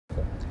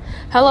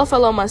Hello,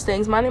 fellow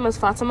Mustangs. My name is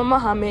Fatima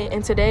Muhammad,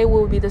 and today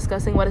we'll be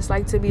discussing what it's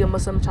like to be a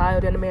Muslim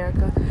child in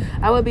America.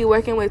 I will be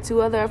working with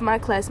two other of my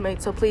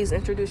classmates, so please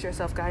introduce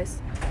yourself,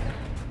 guys.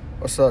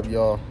 What's up,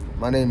 y'all?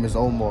 My name is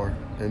Omar,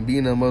 and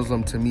being a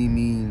Muslim to me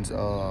means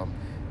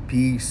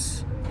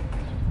peace.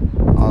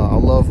 I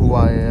love who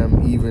I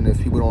am, even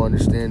if people don't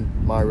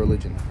understand my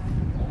religion.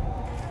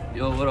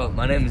 Yo, what up?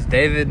 My name is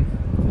David,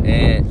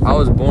 and I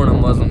was born a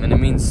Muslim, and it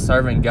means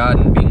serving God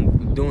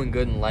and doing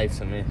good in life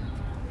to me.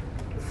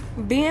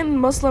 Being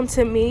Muslim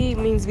to me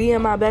means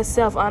being my best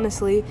self,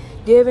 honestly.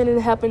 Giving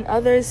and helping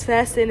others,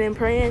 fasting and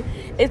praying,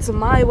 it's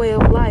my way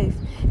of life,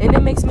 and it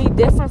makes me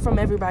different from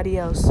everybody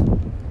else.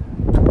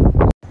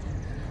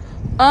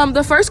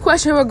 The first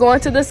question we're going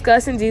to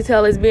discuss in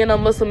detail is being a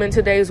Muslim in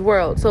today's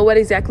world. So what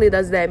exactly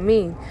does that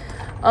mean?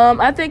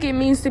 I think it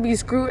means to be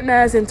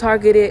scrutinized and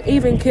targeted,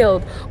 even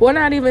killed. We're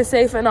not even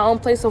safe in our own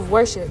place of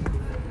worship.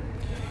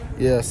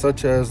 Yeah,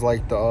 such as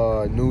like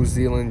the New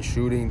Zealand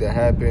shooting that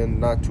happened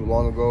not too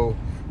long ago,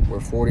 where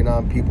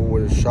 49 people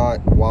were shot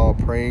while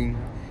praying.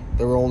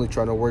 They were only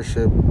trying to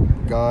worship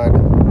God,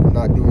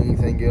 not doing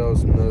anything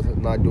else,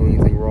 not doing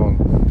anything wrong.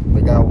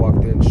 The guy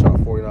walked in and shot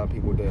 49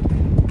 people dead.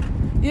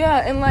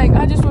 Yeah, and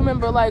I just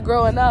remember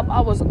growing up, I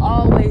was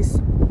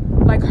always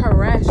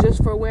harassed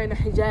just for wearing a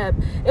hijab.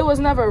 It was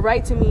never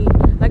right to me.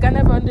 I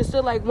never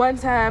understood. One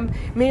time,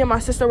 me and my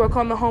sister were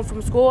coming home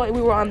from school and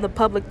we were on the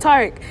public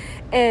targ,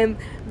 and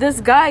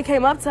this guy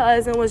came up to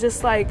us and was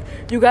just like,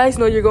 "You guys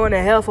know you're going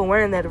to hell for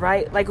wearing that,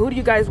 right? Who do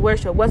you guys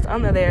worship? What's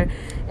under there?"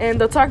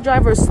 And the targ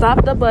driver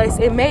stopped the bus.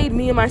 It made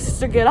me and my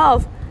sister get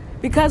off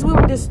because we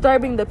were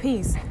disturbing the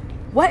peace.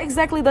 What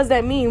exactly does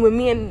that mean when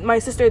me and my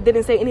sister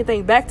didn't say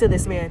anything back to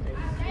this man?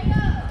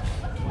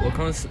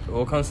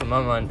 What comes to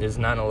my mind is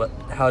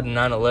how the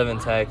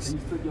 9/11 attacks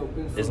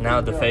is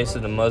now the face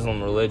of the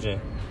Muslim religion.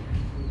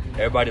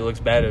 Everybody looks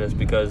bad at us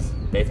because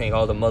they think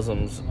all the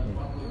Muslims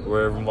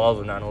were involved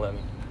with 9/11.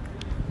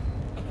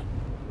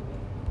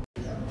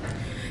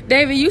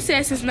 David, you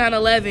said since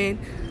 9/11,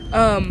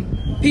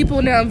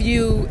 people now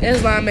view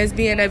Islam as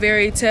being a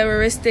very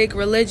terroristic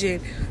religion.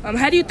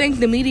 How do you think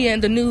the media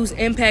and the news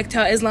impact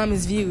how Islam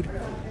is viewed?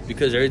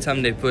 Because every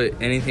time they put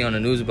anything on the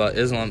news about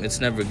Islam, it's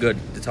never good.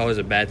 It's always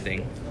a bad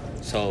thing.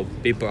 So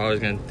people are always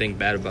going to think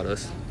bad about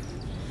us.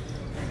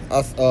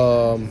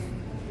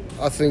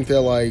 I think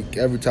that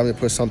every time they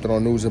put something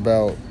on news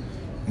about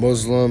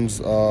Muslims,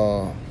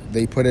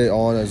 they put it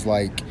on as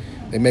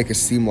they make it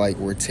seem like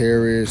we're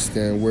terrorists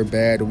and we're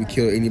bad and we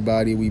kill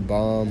anybody, we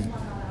bomb.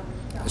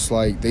 It's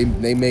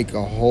they make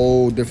a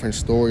whole different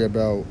story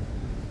about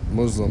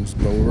Muslims,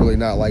 but we're really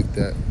not like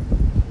that.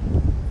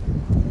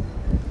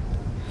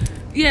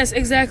 Yes,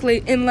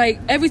 exactly. And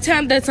every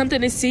time that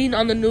something is seen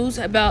on the news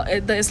about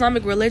the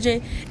Islamic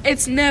religion,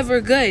 it's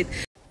never good.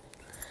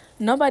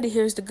 Nobody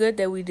hears the good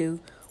that we do.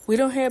 We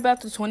don't hear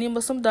about the 20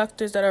 Muslim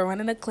doctors that are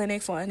running a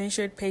clinic for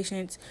uninsured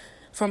patients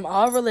from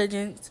all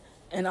religions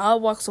and all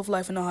walks of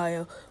life in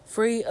Ohio,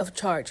 free of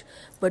charge.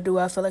 But do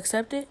I feel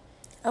accepted?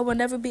 I will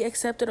never be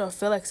accepted or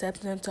feel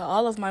accepted until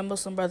all of my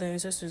Muslim brothers and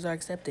sisters are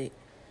accepted.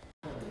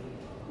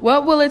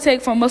 What will it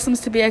take for Muslims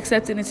to be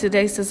accepted in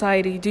today's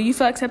society? Do you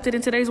feel accepted in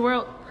today's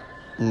world?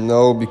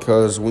 No,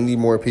 because we need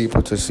more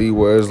people to see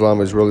what Islam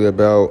is really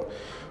about.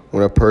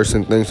 When a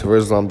person thinks of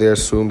Islam, they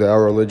assume that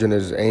our religion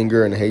is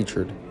anger and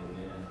hatred.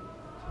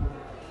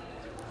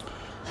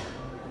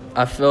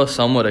 I feel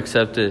somewhat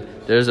accepted.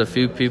 There's a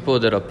few people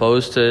that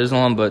oppose to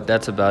Islam, but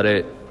that's about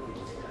it.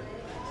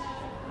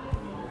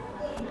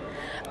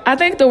 I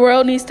think the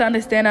world needs to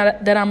understand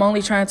that I'm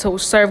only trying to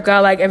serve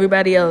God like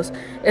everybody else.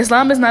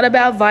 Islam is not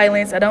about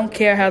violence. I don't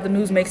care how the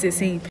news makes it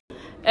seem.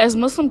 As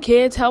Muslim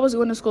kids, how was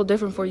going to school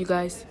different for you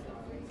guys?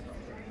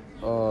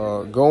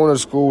 Going to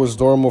school was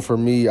normal for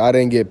me. I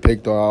didn't get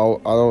picked on.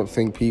 I don't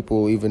think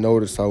people even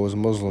noticed I was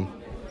Muslim.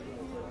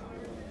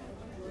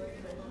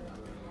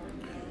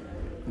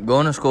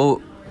 Going to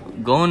school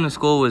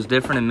was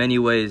different in many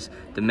ways.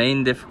 The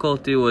main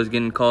difficulty was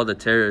getting called a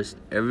terrorist.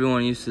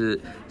 Everyone used to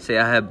say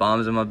I had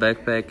bombs in my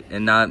backpack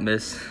and not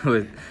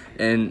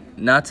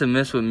to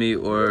mess with me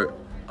or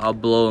I'll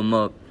blow them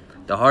up.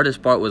 The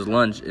hardest part was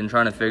lunch and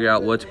trying to figure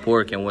out what's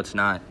pork and what's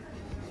not.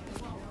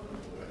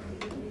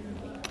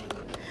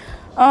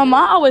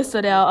 I always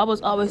stood out. I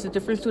was always a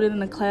different student in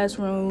the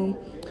classroom.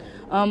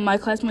 My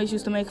classmates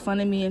used to make fun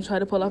of me and try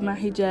to pull off my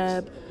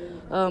hijab.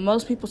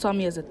 Most people saw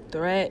me as a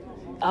threat.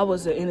 I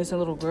was an innocent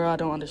little girl. I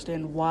don't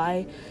understand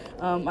why.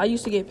 I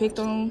used to get picked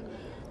on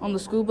the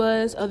school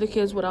bus. Other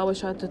kids would always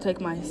try to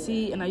take my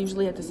seat, and I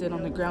usually had to sit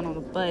on the ground on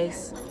the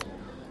bus.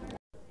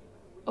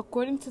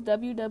 According to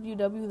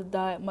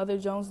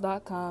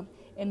www.motherjones.com,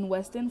 in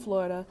Weston,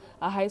 Florida,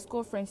 a high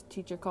school French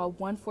teacher called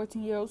one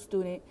 14-year-old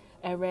student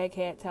a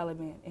raghead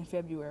Taliban in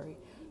February.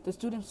 The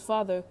student's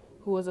father,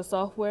 who was a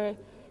software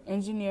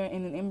engineer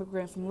and an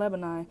immigrant from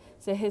Lebanon,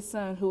 said his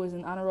son, who is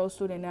an honor roll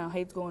student now,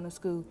 hates going to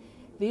school.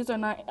 These are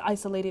not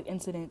isolated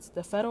incidents.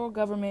 The federal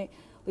government,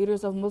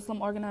 leaders of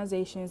Muslim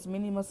organizations,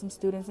 many Muslim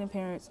students and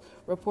parents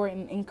report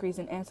an increase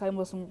in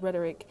anti-Muslim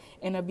rhetoric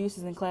and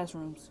abuses in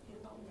classrooms.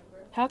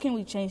 How can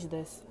we change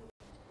this?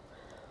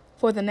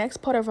 For the next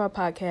part of our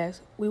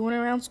podcast, we went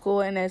around school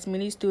and asked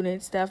many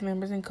students, staff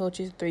members, and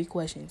coaches 3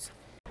 questions.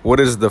 What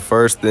is the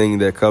first thing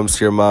that comes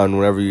to your mind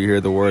whenever you hear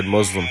the word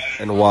Muslim,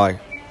 and why?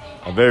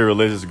 A very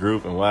religious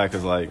group, and why?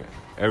 Because, like,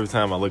 every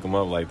time I look them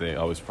up, like, they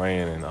always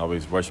praying and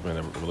always worshiping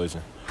their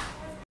religion.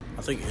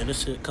 I think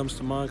innocent comes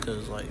to mind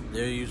because, like,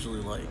 they're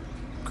usually, like,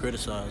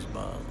 criticized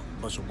by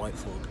a bunch of white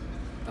folk.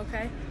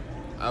 Okay.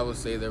 I would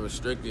say they're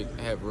restricted,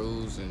 have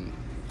rules, and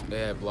they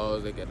have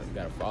laws they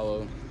gotta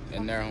follow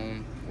in their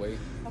own way.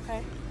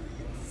 Okay.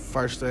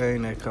 First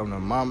thing that come to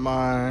my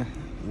mind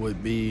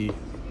would be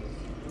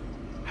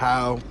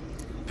how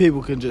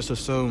people can just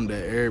assume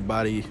that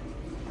everybody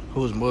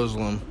who's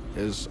Muslim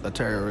is a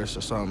terrorist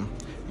or something,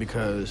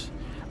 because,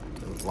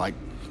 like,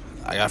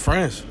 I got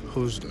friends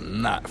who's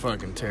not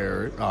fucking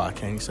terrorists. Oh, I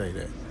can't say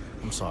that.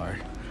 I'm sorry.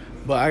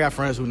 But I got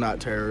friends who not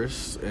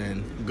terrorists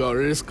and go to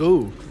this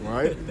school,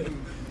 right?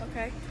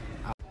 Okay.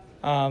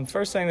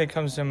 First thing that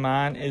comes to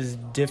mind is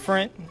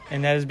different,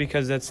 and that is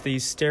because that's the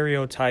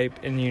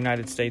stereotype in the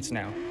United States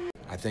now.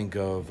 I think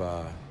of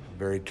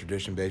very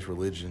tradition-based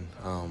religion.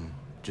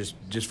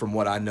 Just from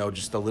what I know,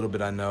 just a little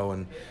bit I know,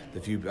 and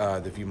the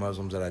few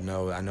Muslims that I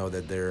know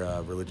that their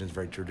religion is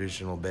very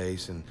traditional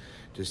based, and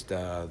just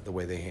the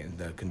way they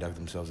conduct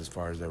themselves as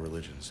far as their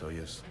religion. So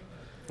yes.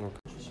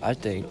 I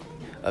think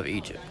of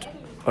Egypt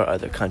or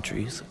other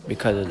countries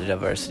because of the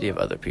diversity of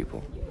other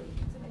people.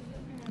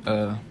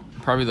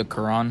 Probably the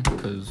Quran,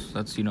 because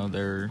that's,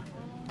 they're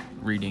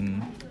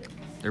reading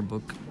their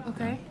book.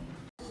 Okay.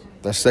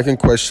 The second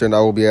question I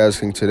will be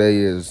asking today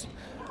is,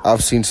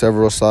 I've seen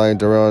several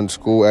signs around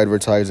school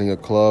advertising a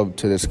club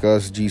to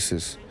discuss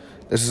Jesus.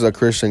 This is a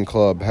Christian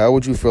club. How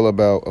would you feel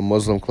about a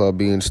Muslim club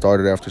being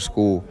started after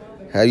school?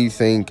 How do you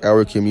think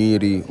our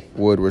community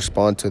would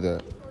respond to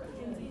that?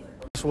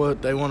 That's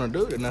what they want to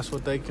do, and that's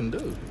what they can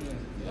do.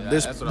 Yeah,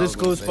 this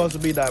school is supposed to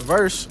be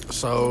diverse,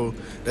 so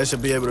they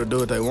should be able to do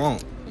what they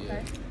want.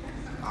 Okay.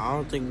 I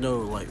don't think no,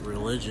 like,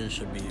 religion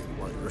should be,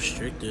 like,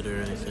 restricted or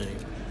anything.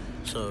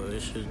 So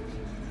it shouldn't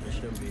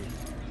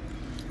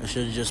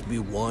just be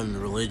one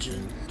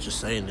religion. Just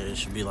saying that it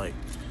should be like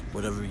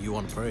whatever you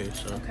want to pray.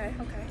 So. Okay.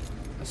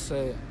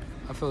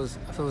 I feel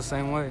the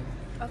same way.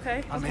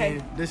 Okay. I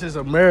mean, this is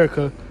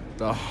America,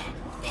 the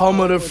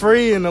home of the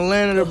free and the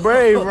land of the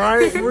brave,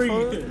 right?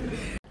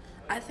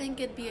 I think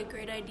it'd be a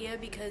great idea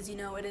because,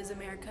 it is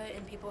America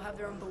and people have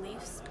their own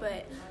beliefs,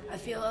 but I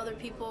feel other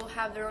people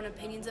have their own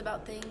opinions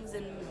about things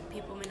and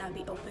people may not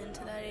be open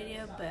to that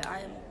idea, but I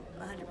am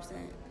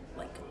 100%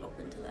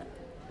 open to that.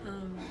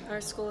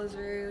 Our school is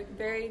very,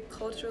 very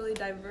culturally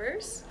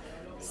diverse,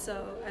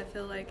 so I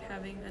feel like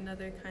having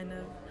another kind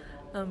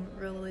of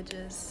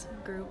religious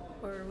group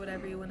or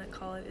whatever you want to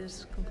call it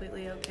is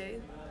completely okay.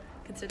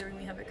 Considering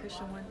we have a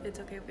Christian one, it's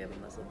okay if we have a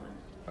Muslim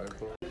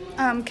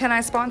one. Can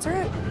I sponsor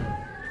it?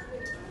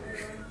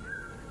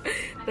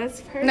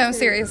 That's perfect. No,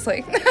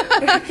 seriously.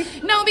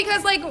 No,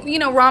 because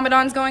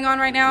Ramadan's going on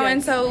right now, yes.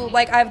 And so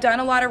I've done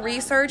a lot of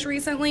research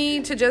recently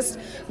to just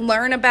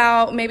learn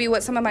about maybe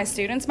what some of my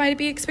students might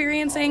be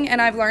experiencing,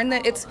 and I've learned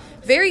that it's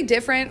very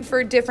different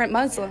for different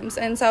Muslims,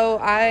 and so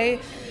I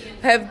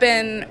have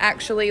been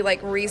actually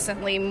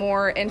recently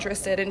more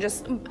interested in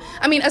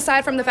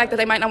aside from the fact that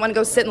they might not want to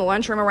go sit in the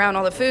lunchroom around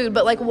all the food,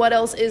 but what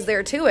else is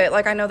there to it?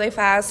 I know they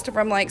fast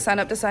from sun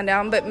up to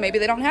sundown, but maybe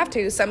they don't have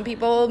to. Some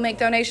people make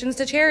donations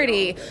to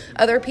charity.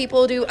 Other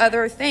people do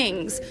other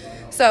things.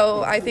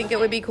 So I think it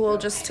would be cool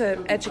just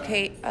to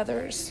educate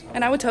others,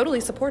 and I would totally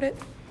support it.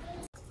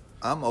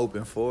 I'm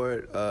open for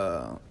it.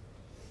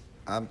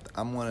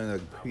 I'm one of the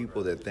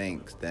people that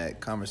thinks that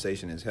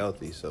conversation is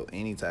healthy, so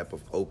any type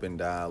of open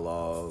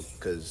dialogue,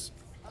 because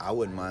I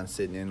wouldn't mind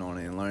sitting in on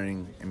it and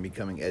learning and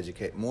becoming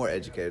more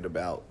educated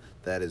about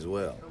that as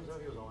well.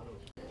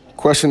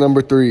 Question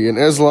number 3. In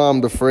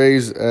Islam, the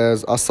phrase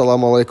as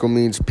Assalamu alaikum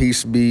means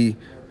peace be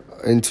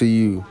unto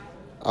you.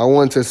 I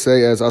want to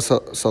say as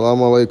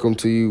Assalamu alaikum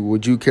to you.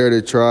 Would you care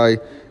to try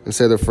and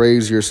say the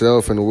phrase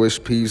yourself and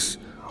wish peace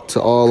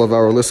to all of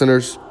our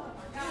listeners?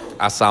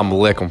 Assalamu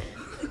alaikum.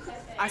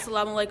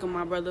 Assalamu alaikum,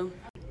 my brother.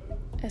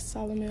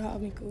 Assalamu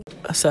alaikum.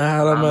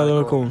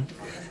 Assalamu alaikum.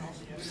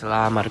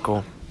 Assalamu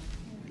alaikum.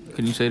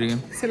 Can you say it again?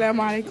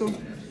 Assalamu alaikum.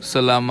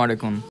 Assalamu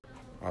alaikum.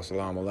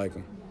 Assalamu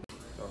alaikum.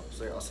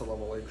 Say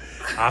assalamu alaikum.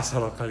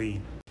 Assalamu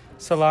alaikum.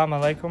 Assalamu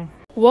alaikum.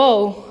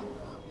 Whoa.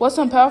 What's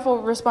some powerful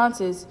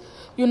responses?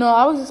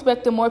 I was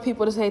expecting more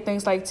people to say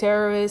things like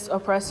terrorists,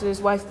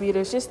 oppressors, wife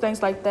beaters, just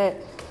things like that.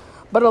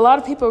 But a lot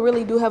of people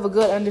really do have a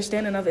good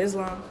understanding of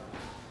Islam.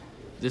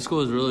 This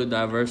school is really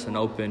diverse and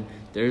open.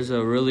 There's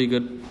a really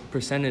good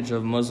percentage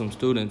of Muslim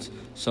students,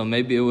 so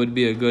maybe it would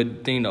be a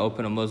good thing to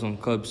open a Muslim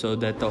club so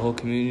that the whole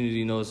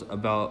community knows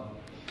about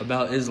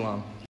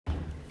Islam.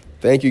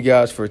 Thank you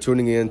guys for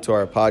tuning in to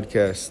our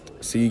podcast.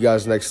 See you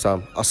guys next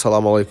time.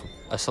 Assalamu alaikum.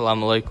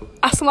 Assalamu alaikum.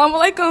 Assalamu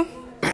alaikum.